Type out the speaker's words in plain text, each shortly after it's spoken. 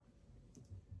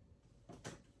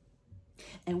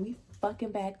and we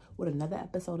fucking back with another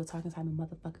episode of Talking Time with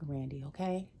motherfucking Randy,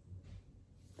 okay?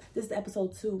 This is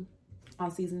episode 2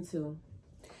 on season 2,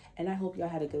 and I hope y'all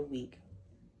had a good week.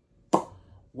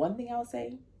 One thing I'll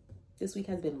say, this week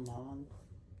has been long,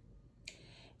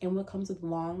 and what comes with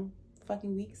long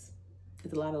fucking weeks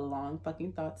is a lot of long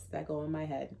fucking thoughts that go in my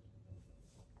head.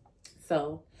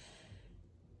 So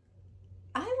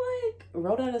I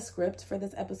wrote out a script for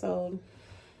this episode.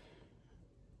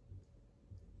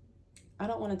 I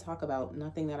don't want to talk about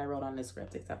nothing that I wrote on the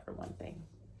script except for one thing.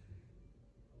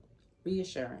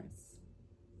 Reassurance.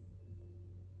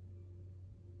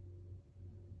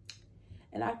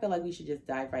 And I feel like we should just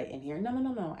dive right in here.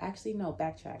 No. Actually, no,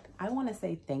 backtrack. I want to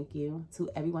say thank you to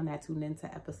everyone that tuned into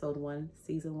episode 1,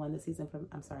 season 1,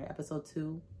 episode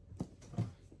 2.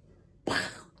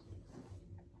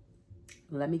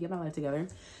 Let me get my life together.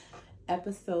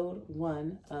 Episode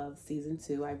 1 of season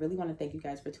 2. I really want to thank you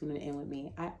guys for tuning in with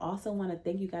me. I also want to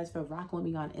thank you guys for rocking with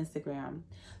me on Instagram.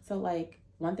 So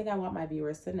one thing I want my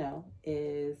viewers to know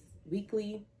is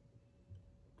weekly,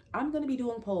 I'm going to be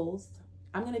doing polls.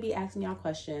 I'm going to be asking y'all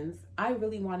questions. I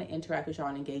really want to interact with y'all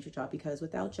and engage with y'all because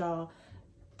without y'all,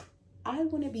 I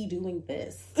wouldn't be doing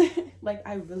this.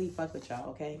 I really fuck with y'all,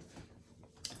 okay?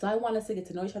 So I want us to get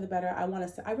to know each other better. I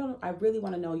really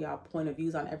want to know y'all point of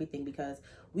views on everything because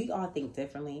we all think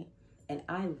differently. And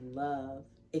I love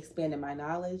expanding my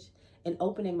knowledge and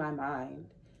opening my mind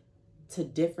to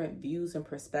different views and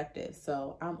perspectives.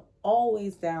 So I'm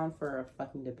always down for a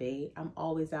fucking debate. I'm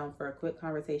always down for a quick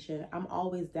conversation. I'm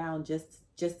always down just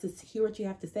to hear what you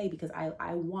have to say because I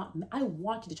want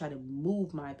you to try to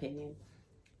move my opinion.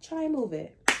 Try and move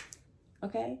it.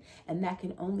 Okay? And that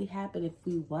can only happen if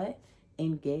we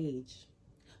engage.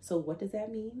 So what does that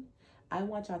mean? I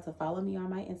want y'all to follow me on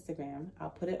my Instagram.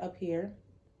 I'll put it up here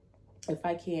if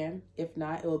I can. If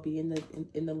not, it will be in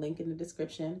the link in the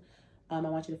description. I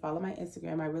want you to follow my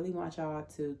Instagram. I really want y'all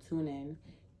to tune in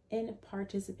and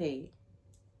participate.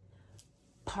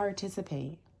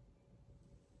 Participate.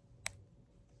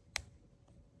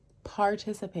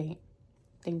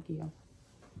 Thank you.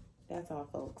 That's all,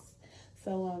 folks.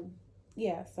 So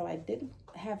so I did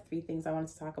have 3 things I wanted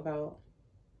to talk about.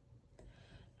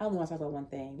 I only want to talk about one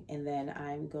thing, and then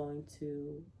I'm going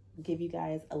to give you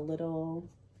guys a little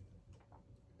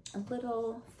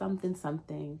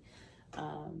something,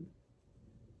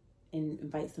 and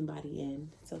invite somebody in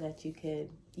so that you can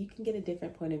get a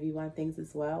different point of view on things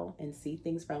as well and see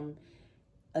things from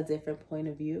a different point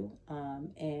of view.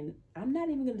 And I'm not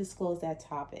even going to disclose that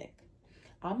topic.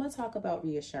 I'm going to talk about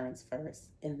reassurance first,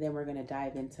 and then we're going to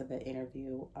dive into the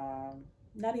interview. I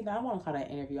don't want to call that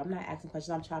an interview. I'm not asking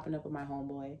questions. I'm chopping up with my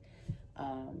homeboy.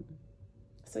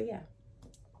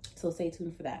 So stay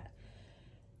tuned for that.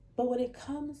 But when it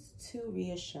comes to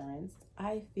reassurance,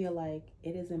 I feel like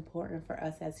it is important for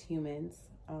us as humans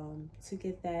to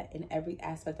get that in every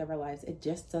aspect of our lives. It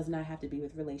just does not have to be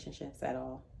with relationships at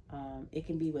all. It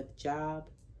can be with job,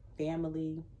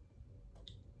 family,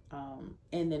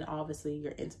 and then obviously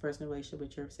your interpersonal relationship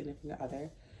with your significant other.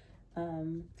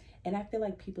 And I feel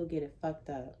like people get it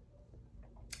fucked up.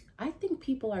 I think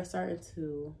people are starting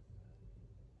to,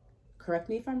 correct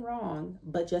me if I'm wrong,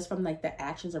 but just from the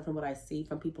actions or from what I see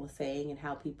from people saying and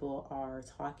how people are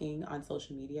talking on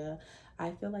social media,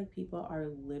 I feel like people are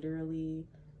literally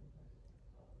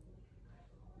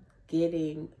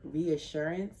getting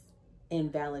reassurance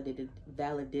and validity.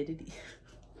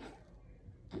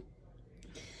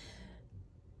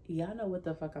 Y'all know what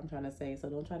the fuck I'm trying to say, so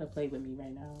don't try to play with me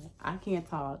right now. I can't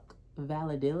talk.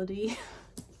 Validity.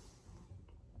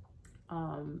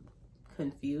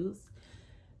 Confused.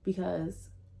 Because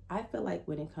I feel like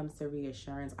when it comes to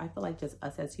reassurance, I feel like just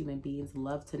us as human beings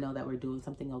love to know that we're doing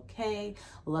something okay.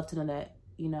 Love to know that,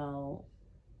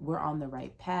 we're on the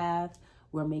right path.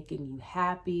 We're making you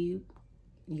happy.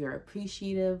 You're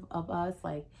appreciative of us.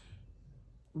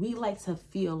 We like to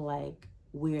feel like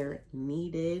we're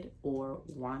needed or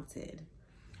wanted.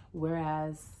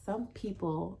 Whereas some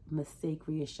people mistake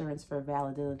reassurance for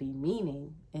validity,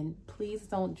 meaning, and please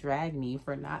don't drag me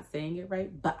for not saying it right,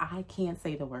 but I can't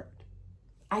say the word.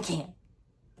 I can't.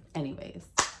 Anyways,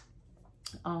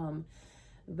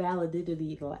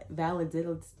 validity,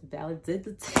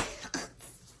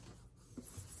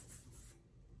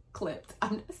 clipped.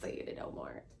 I'm not saying it no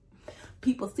more.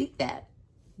 People seek that,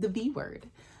 the V word.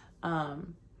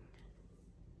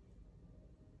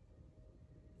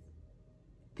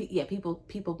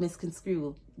 People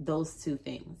misconstrue those 2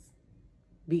 things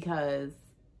because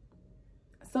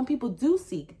some people do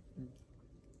seek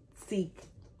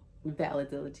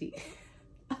validity.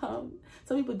 Some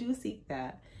people do seek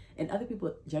that, and other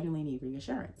people genuinely need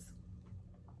reassurance.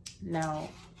 Now,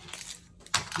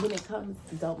 when it comes,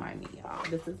 don't mind me, y'all.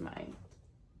 This is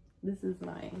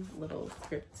my little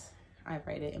script. I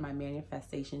write it in my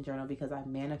manifestation journal because I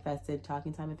manifested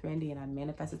talking time with Randy and I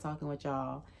manifested talking with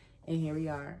y'all. And here we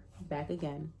are, back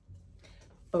again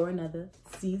for another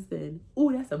season.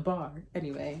 Ooh, that's a bar.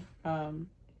 Anyway,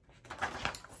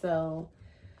 so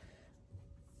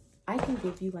I can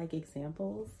give you like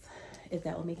examples if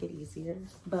that will make it easier.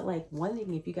 But like one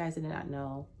thing, if you guys did not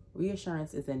know,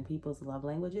 reassurance is in people's love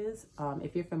languages.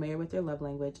 If you're familiar with your love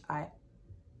language, I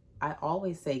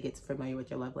always say get familiar with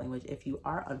your love language if you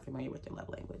are unfamiliar with your love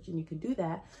language. And you can do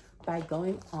that by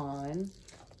going on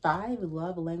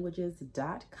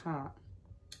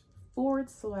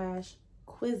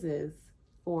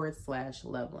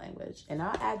 5lovelanguages.com/quizzes/love language. And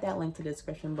I'll add that link to the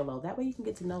description below. That way you can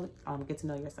get to know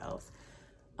yourselves.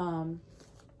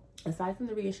 Aside from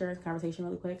the reassurance conversation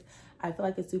really quick, I feel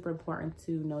like it's super important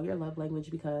to know your love language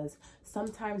because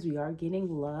sometimes we are getting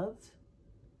love,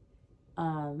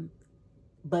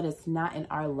 but it's not in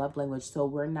our love language. So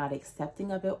we're not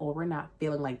accepting of it or we're not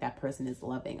feeling like that person is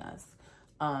loving us.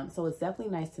 So it's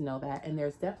definitely nice to know that. And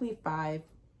there's definitely 5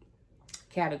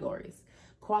 categories: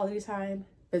 quality time,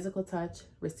 physical touch,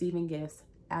 receiving gifts,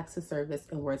 acts of service,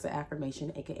 and words of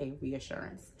affirmation, aka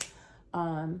reassurance.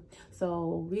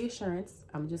 So reassurance,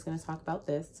 I'm just going to talk about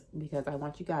this because I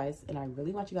want you guys, and I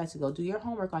really want you guys to go do your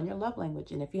homework on your love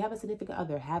language. And if you have a significant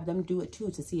other, have them do it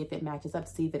too to see if it matches up,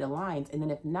 to see if it aligns. And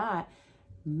then if not,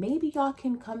 maybe y'all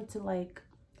can come to like,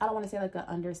 I don't want to say like an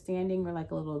understanding or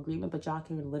like a little agreement, but y'all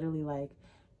can literally like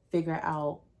figure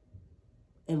out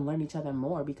and learn each other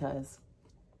more because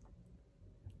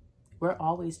we're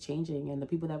always changing and the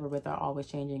people that we're with are always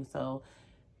changing. So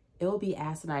it will be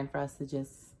asinine for us to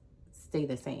just stay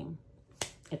the same,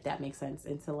 if that makes sense,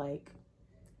 and to like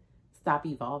stop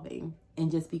evolving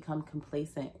and just become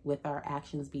complacent with our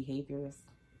actions, behaviors,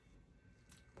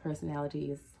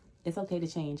 personalities. It's okay to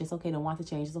change. It's okay to want to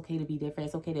change. It's okay to be different.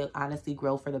 It's okay to honestly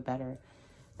grow for the better.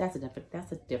 That's a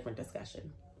different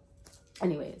discussion.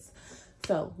 Anyways,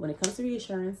 so when it comes to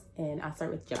reassurance, and I'll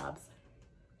start with jobs.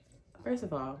 First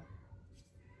of all,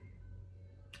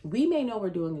 we may know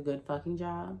we're doing a good fucking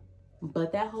job,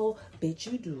 but that whole,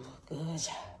 bitch, you do a good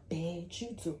job, bitch,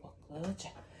 you do a good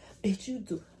job, bitch, you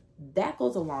do, that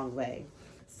goes a long way.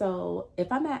 So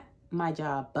if I'm at my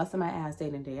job, busting my ass day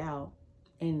in and day out,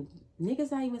 and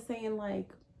niggas not even saying like,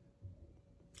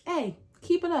 hey,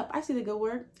 keep it up, I see the good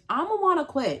work, I'm gonna wanna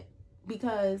quit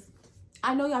because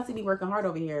I know y'all see me working hard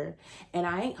over here, and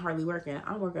I ain't hardly working.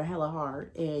 I'm working hella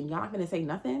hard, and y'all not gonna say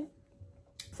nothing.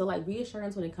 So like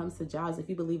reassurance when it comes to jobs, if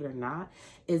you believe it or not,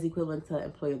 is equivalent to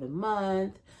employee of the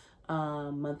month,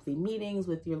 monthly meetings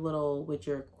with your little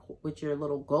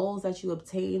goals that you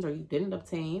obtained or you didn't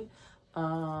obtain,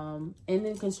 and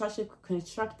then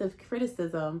constructive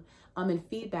criticism and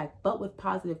feedback, but with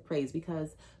positive praise,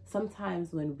 because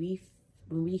sometimes when we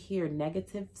hear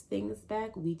negative things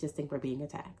back, we just think we're being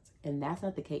attacked, and that's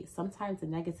not the case. Sometimes the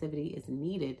negativity is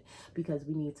needed because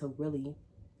we need to really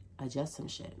adjust some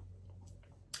shit.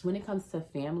 When it comes to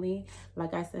family,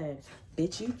 like I said,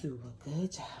 bitch, you do a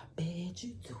good job. Bitch,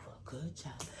 you do a good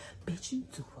job. Bitch, you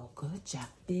do a good job.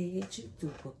 Bitch, you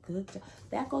do a good job.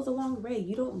 That goes a long way.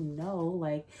 You don't know.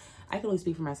 Like, I can only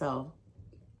speak for myself.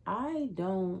 It's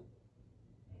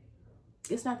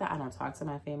not that I don't talk to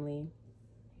my family,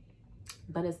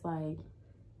 but it's like,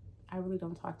 I really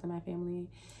don't talk to my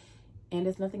family. And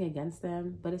it's nothing against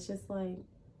them, but it's just like,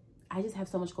 I just have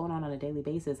so much going on a daily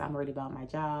basis. I'm worried about my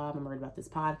job. I'm worried about this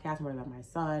podcast. I'm worried about my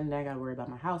son. Then I got to worry about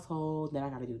my household. Then I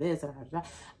got to do this. And I got to do that.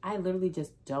 I literally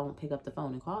just don't pick up the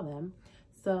phone and call them.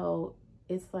 So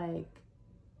it's like,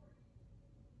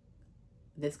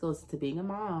 this goes to being a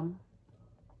mom.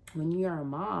 When you're a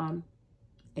mom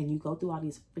and you go through all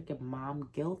these freaking mom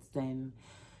guilts and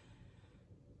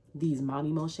these mom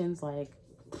emotions, like,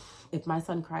 if my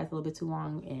son cries a little bit too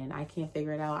long and I can't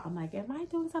figure it out, I'm like, am I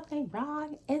doing something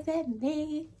wrong? Is it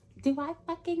me? Do I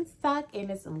fucking suck? And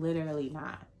it's literally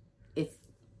not. It's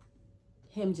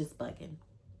him just bugging.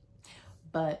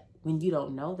 But when you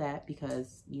don't know that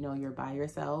because, you know, you're by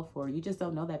yourself, or you just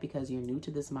don't know that because you're new to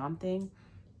this mom thing,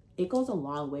 it goes a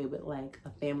long way with like a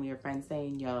family or friend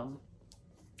saying, yo,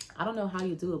 I don't know how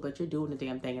you do it, but you're doing the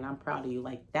damn thing and I'm proud of you.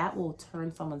 Like, that will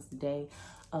turn someone's day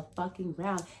a fucking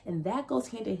round. And that goes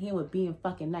hand in hand with being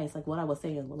fucking nice, like what I was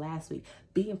saying last week,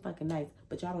 being fucking nice.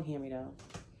 But y'all don't hear me though.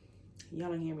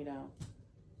 Y'all don't hear me though.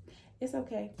 It's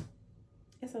okay.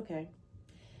 It's okay.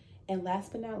 And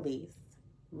last but not least,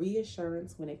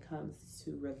 reassurance when it comes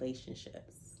to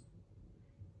relationships.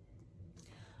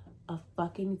 A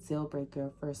fucking deal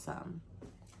breaker for some.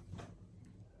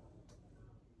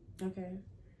 Okay.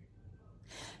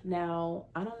 Now,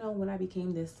 I don't know when I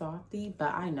became this softy,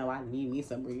 but I know I need me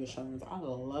some reassurance. I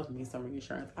love me some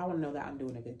reassurance. I want to know that I'm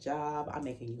doing a good job. I'm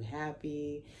making you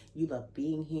happy. You love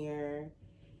being here.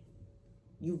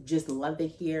 You just love it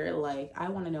here. Like, I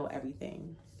want to know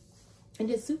everything. And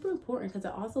it's super important because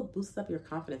it also boosts up your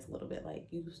confidence a little bit. Like,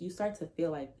 you start to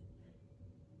feel like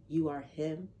you are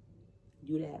him.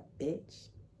 You that bitch.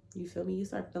 You feel me? You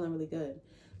start feeling really good.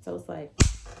 So it's like,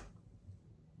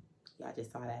 yeah, I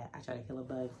just saw that. I tried to kill a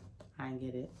bug. I didn't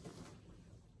get it.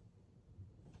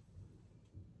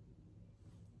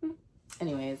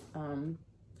 Anyways,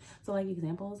 so like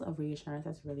examples of reassurance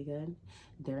that's really good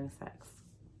during sex.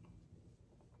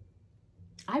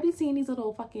 I be seeing these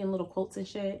little quotes and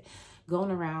shit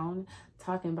going around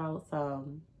talking about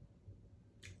some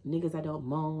niggas that don't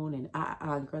moan and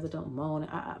girls that don't moan.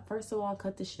 First of all,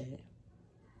 cut the shit.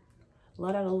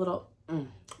 Let out a little,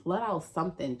 let out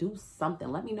something. Do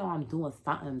something. Let me know I'm doing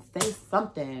something. Say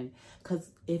something.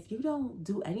 Because if you don't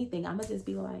do anything, I'm going to just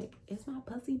be like, is my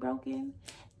pussy broken?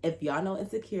 If y'all know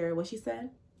Insecure, what she said?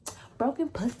 Broken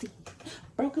pussy.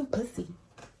 Broken pussy.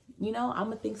 You know, I'm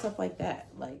going to think stuff like that.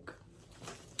 Like,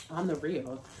 I'm the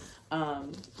real.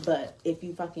 But if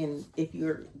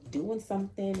you're doing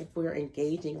something, if we're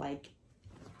engaging, like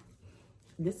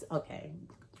this, okay.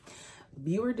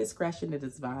 Viewer discretion is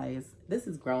advised. This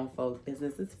is grown folk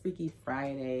business. It's Freaky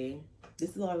Friday.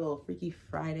 This is our little Freaky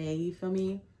Friday. You feel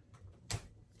me?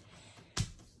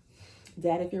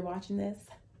 Dad, if you're watching this,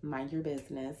 mind your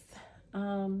business.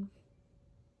 I'm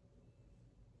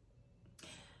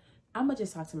gonna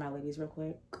just talk to my ladies real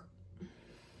quick.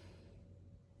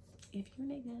 If your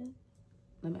nigga,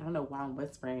 I don't know why I'm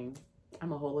whispering.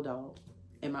 I'm a whole adult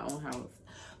in my own house.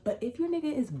 But if your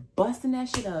nigga is busting that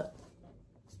shit up,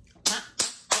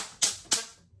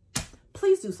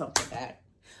 please do something back.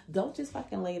 Don't just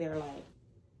fucking lay there like,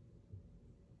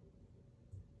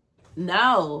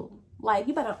 no. Like,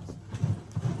 you better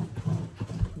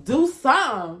do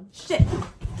some shit.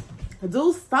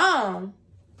 Do some.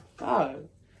 God.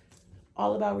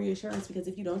 All about reassurance, because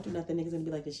if you don't do nothing, niggas gonna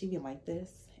be like, did she even like this?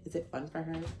 Is it fun for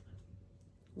her?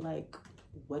 Like,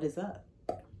 what is up?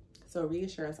 So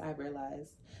reassurance, I've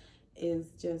realized, is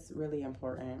just really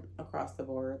important across the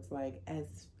boards. Like,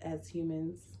 as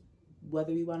humans,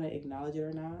 whether we want to acknowledge it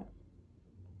or not,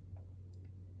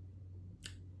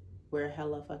 we're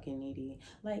hella fucking needy.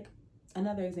 Like,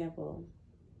 another example.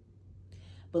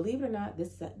 Believe it or not,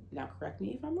 now correct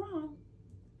me if I'm wrong,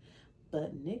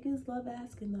 but niggas love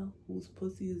asking though, whose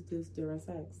pussy is this during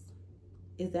sex?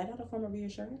 Is that not a form of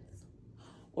reassurance?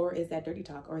 Or is that dirty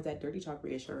talk? Or is that dirty talk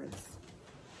reassurance?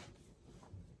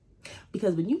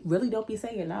 Because when you really don't be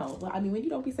saying no, well, I mean, when you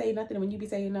don't be saying nothing and when you be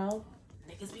saying no,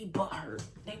 niggas be butthurt.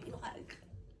 They be like,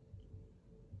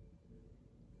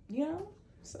 you know?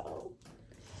 So,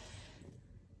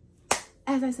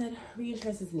 as I said,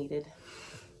 reassurance is needed.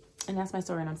 And that's my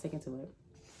story and I'm sticking to it.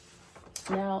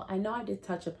 Now, I know I did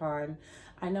touch upon,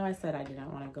 I know I said I did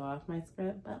not want to go off my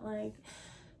script, but like,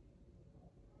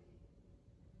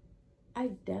 I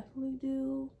definitely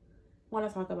do want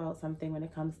to talk about something when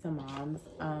it comes to moms.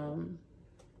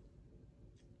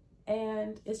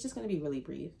 And it's just going to be really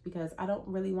brief because I don't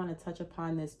really want to touch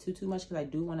upon this too much, because I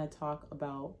do want to talk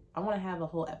about, I want to have a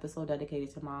whole episode dedicated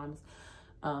to moms.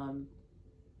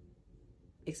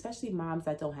 Especially moms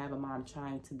that don't have a mom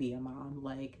trying to be a mom.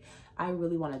 Like, I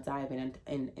really want to dive in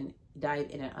and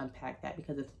unpack that,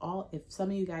 because if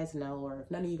some of you guys know, or if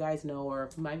none of you guys know, or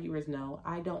if my viewers know,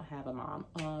 I don't have a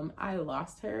mom. I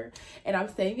lost her, and I'm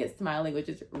saying it smiling, which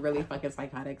is really fucking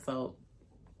psychotic, so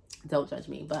don't judge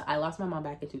me. But I lost my mom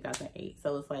back in 2008,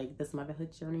 so it's like this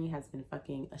motherhood journey has been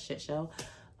fucking a shit show.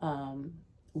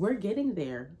 We're getting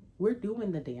there. We're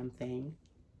doing the damn thing,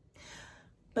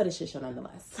 but a shit show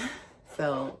nonetheless.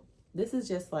 So this is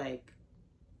just like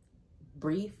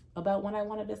brief about what I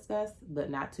want to discuss, but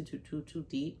not too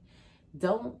deep.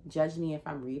 Don't judge me if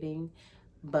I'm reading,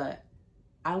 but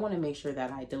I want to make sure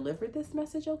that I deliver this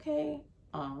message okay,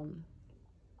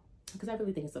 because I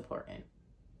really think it's important.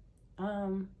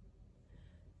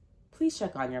 Please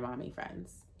check on your mommy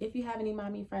friends. If you have any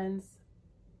mommy friends,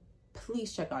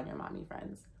 please check on your mommy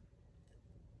friends.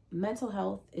 Mental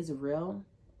health is real.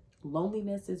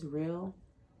 Loneliness is real.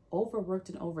 Overworked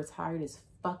and overtired is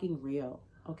fucking real,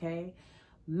 okay?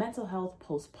 Mental health,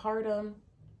 postpartum,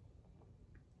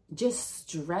 just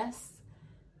stress,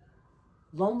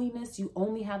 loneliness. You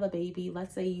only have a baby.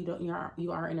 Let's say you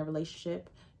are in a relationship.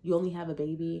 You only have a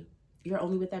baby. You're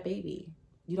only with that baby.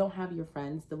 You don't have your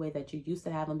friends the way that you used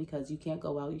to have them, because you can't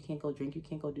go out, you can't go drink, you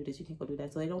can't go do this, you can't go do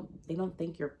that. So they don't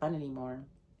think you're fun anymore.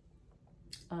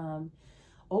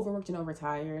 Overworked and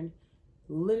overtired.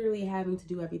 literally having to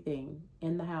do everything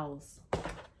in the house,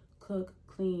 cook,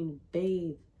 clean,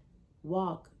 bathe,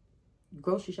 walk,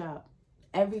 grocery shop,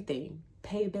 everything,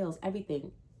 pay bills,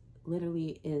 everything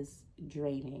literally is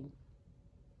draining.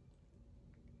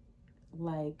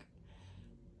 Like,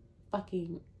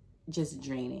 fucking just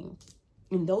draining.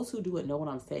 And those who do it know what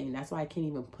I'm saying. That's why I can't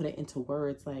even put it into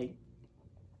words, like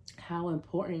how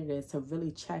important it is to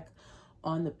really check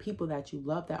on the people that you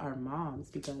love that are moms,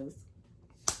 because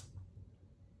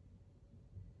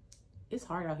it's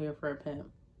hard out here for a pimp.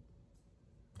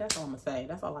 That's all I'm gonna say.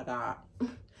 That's all I got.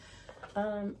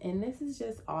 And this is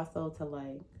just also to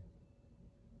like,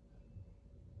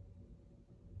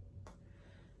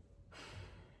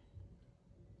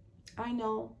 I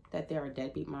know that there are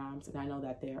deadbeat moms and I know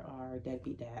that there are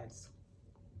deadbeat dads.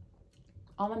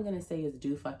 All I'm gonna say is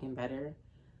do fucking better.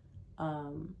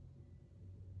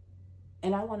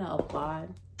 And I want to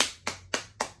applaud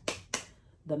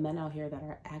the men out here that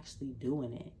are actually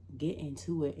doing it, get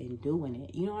into it and doing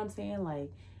it. You know what I'm saying?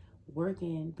 Like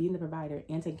working, being the provider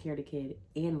and taking care of the kid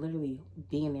and literally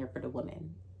being there for the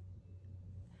woman.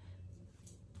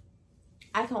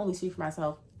 I can only speak for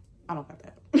myself. I don't got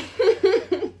that.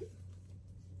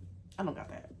 I don't got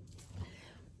that.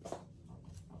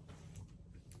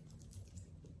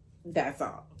 That's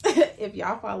all. If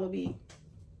y'all follow me,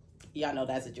 y'all know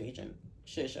that situation.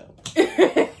 Shit show.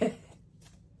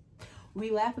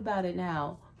 We laugh about it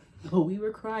now, but we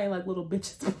were crying like little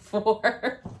bitches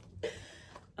before.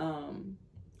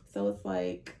 So it's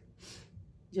like,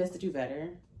 just to do better.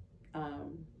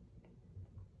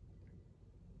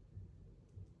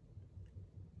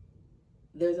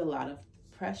 There's a lot of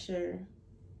pressure.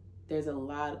 There's a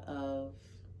lot of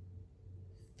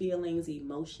feelings,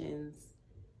 emotions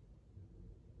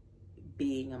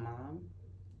being a mom.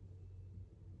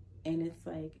 And it's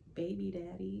like, baby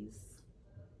daddies,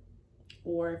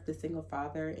 or if the single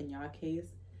father in y'all case,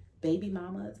 baby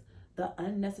mamas, the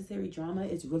unnecessary drama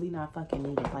is really not fucking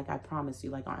needed. Like, I promise you,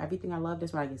 like on everything I love,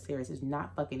 that's where I get serious. It's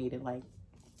not fucking needed. Like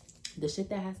the shit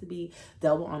that has to be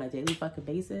dealt with on a daily fucking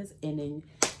basis, and then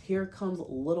here comes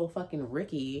little fucking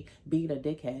Ricky being a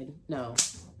dickhead. No,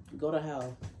 go to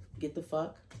hell. Get the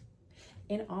fuck.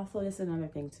 And also, this is another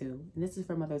thing too. And this is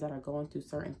for mothers that are going through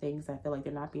certain things that feel like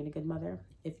they're not being a good mother.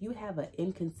 If you have an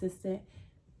inconsistent,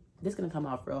 this is going to come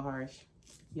out real harsh.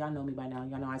 Y'all know me by now.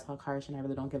 Y'all know I talk harsh and I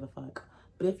really don't give a fuck.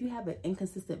 But if you have an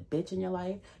inconsistent bitch in your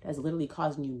life that's literally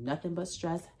causing you nothing but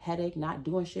stress, headache, not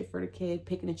doing shit for the kid,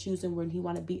 picking and choosing when he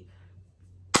want to be,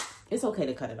 it's okay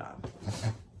to cut it off.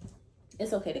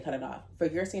 It's okay to cut it off. For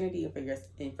your sanity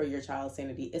and for your child's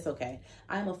sanity, it's okay.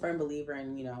 I'm a firm believer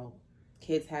in, you know,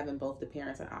 kids having both the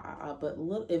parents and but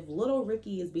if little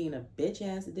Ricky is being a bitch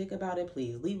ass dick about it,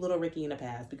 please leave little Ricky in the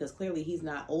past, because clearly he's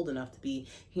not old enough to be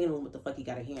handling what the fuck he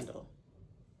gotta handle.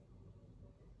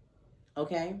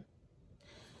 Okay?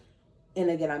 And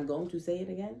again, I'm going to say it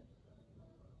again.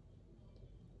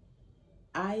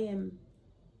 I am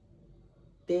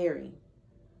very,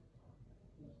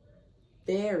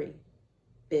 very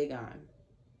big on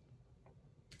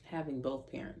having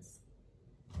both parents.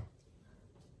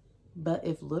 But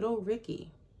if little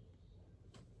Ricky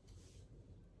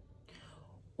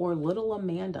or little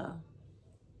Amanda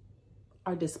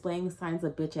are displaying signs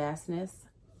of bitch assness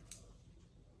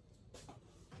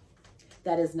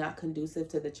that is not conducive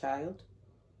to the child,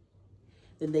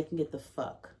 then they can get the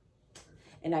fuck.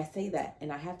 And I say that,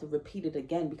 and I have to repeat it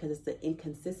again, because it's the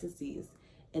inconsistencies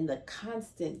and the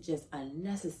constant, just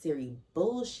unnecessary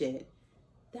bullshit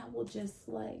that will just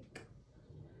like,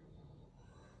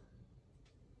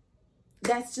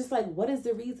 that's just like, what is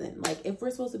the reason? Like, if we're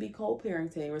supposed to be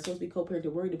co-parenting, we're supposed to be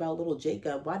co-parenting, worried about little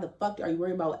Jacob, why the fuck are you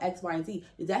worried about X, Y, and Z?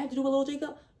 Does that have to do with little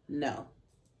Jacob? No,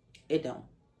 it don't.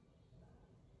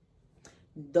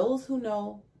 Those who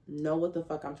know what the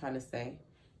fuck I'm trying to say.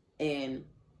 And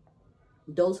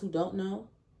those who don't know,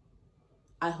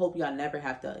 I hope y'all never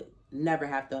have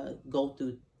to go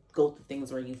through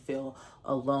things where you feel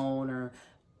alone or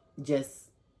just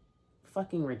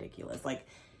fucking ridiculous. Like,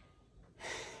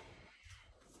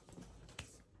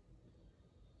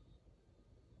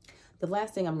 the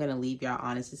last thing I'm going to leave y'all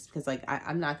on is just because, like,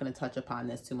 I'm not going to touch upon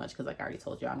this too much because, like I already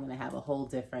told you, I'm going to have a whole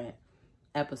different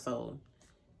episode.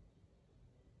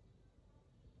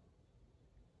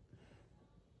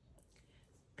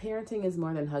 Parenting is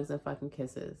more than hugs and fucking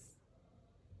kisses.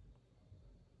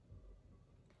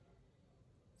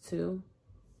 2,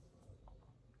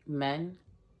 men,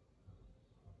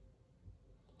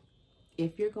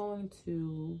 if you're going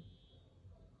to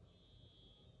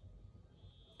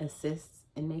assist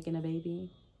in making a baby,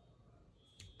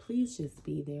 please just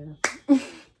be there.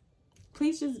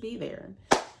 Please just be there.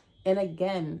 And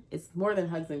again, it's more than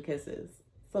hugs and kisses.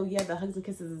 So yeah, the hugs and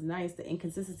kisses is nice. The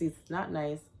inconsistency is not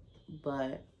nice,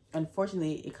 but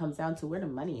unfortunately, it comes down to where the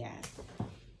money at.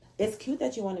 It's cute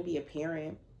that you want to be a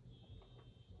parent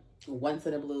once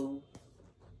in a blue,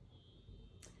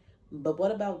 but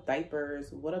what about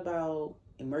diapers? What about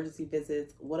emergency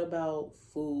visits? What about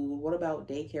food? What about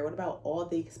daycare? What about all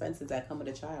the expenses that come with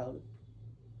a child?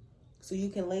 So you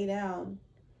can lay down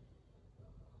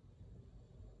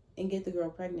and get the girl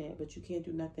pregnant, but you can't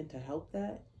do nothing to help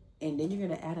that. And then you're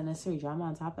going to add unnecessary drama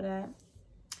on top of that.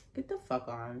 Get the fuck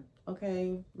on.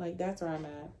 Okay? Like, that's where I'm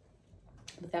at.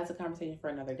 But that's a conversation for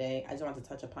another day. I just wanted to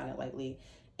touch upon it lightly.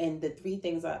 And the 3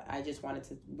 things I just wanted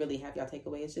to really have y'all take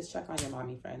away is just check on your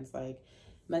mommy friends. Like,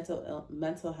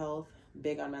 mental health,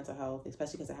 big on mental health,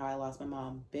 especially because of how I lost my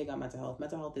mom. Big on mental health.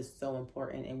 Mental health is so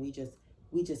important, and we just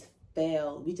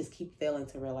keep failing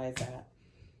to realize that.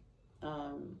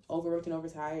 Overworked and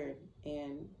overtired,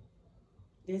 and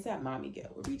there's that mommy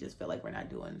guilt where we just feel like we're not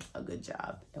doing a good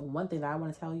job. And one thing that I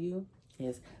want to tell you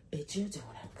is, bitch, you're doing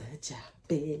a good job.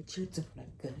 Bitch, you're doing a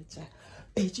good job.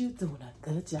 Bitch, you're doing a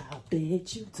good job.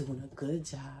 Bitch, you're doing a good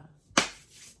job.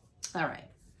 All right.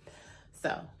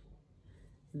 So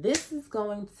this is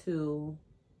going to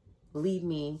lead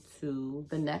me to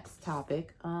the next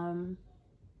topic.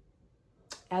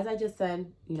 As I just said,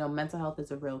 you know, mental health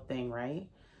is a real thing, right?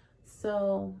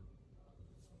 So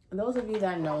those of you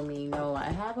that know me know I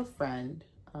have a friend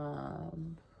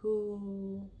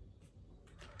who's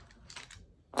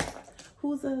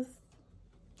a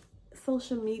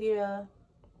social media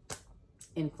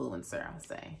influencer, I'll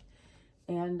say.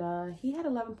 And he had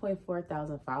 11.4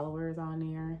 thousand followers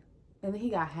on there, and then he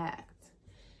got hacked.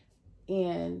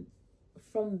 And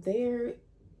from there,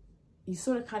 you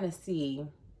sort of kind of see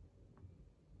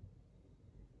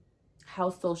how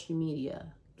social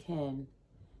media can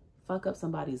fuck up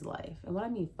somebody's life. And what I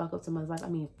mean fuck up somebody's life, I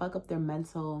mean fuck up their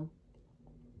mental,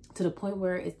 to the point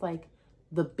where it's like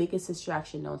the biggest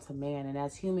distraction known to man. And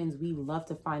as humans, we love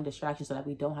to find distractions so that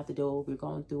we don't have to do what we're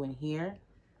going through in here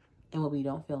and what we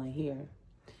don't feel in here.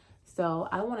 So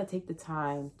I want to take the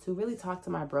time to really talk to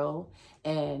my bro.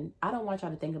 And I don't want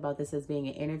y'all to think about this as being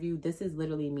an interview. This is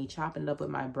literally me chopping it up with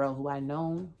my bro, who I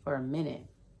known for a minute.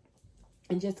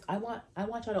 And just, I want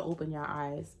y'all to open your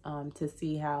eyes to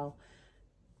see how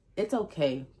it's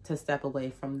okay to step away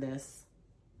from this.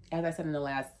 As I said in the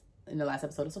last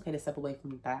episode, it's okay to step away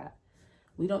from that.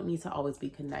 We don't need to always be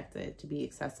connected, to be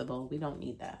accessible. We don't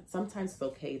need that. Sometimes it's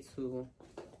okay to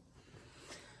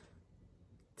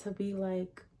be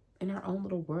like in our own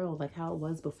little world, like how it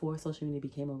was before social media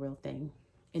became a real thing.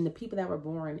 And the people that were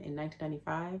born in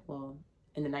 1995, well,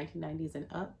 in the 1990s and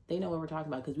up, they know what we're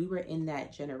talking about, because we were in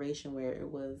that generation where it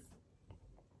was,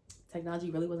 technology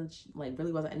really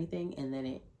wasn't anything, and then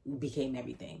it became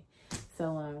everything.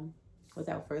 So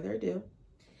without further ado,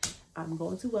 I'm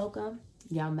going to welcome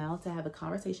Yamel to have a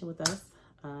conversation with us.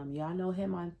 Y'all know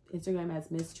him on Instagram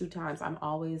as Miss Two Times. I'm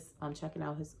always checking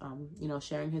out his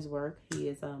sharing his work.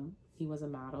 He was a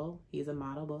model. He's a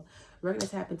model, but we're gonna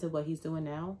tap into what he's doing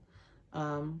now.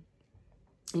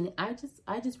 And I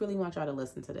just really want y'all to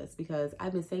listen to this, because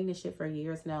I've been saying this shit for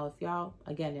years now. If y'all,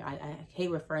 again, I hate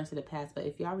referring to the past, but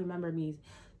if y'all remember me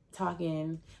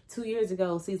talking 2 years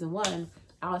ago, season 1,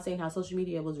 I was saying how social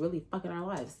media was really fucking our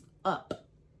lives up.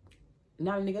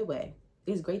 Not in a good way.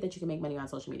 It's great that you can make money on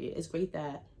social media. It's great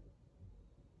that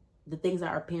the things that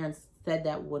our parents said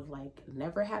that would like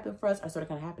never happen for us are sort of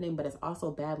kind of happening, but it's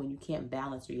also bad when you can't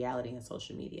balance reality and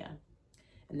social media.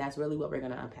 And that's really what we're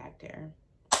going to unpack there.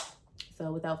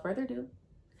 So without further ado,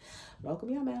 welcome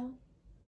Yamel.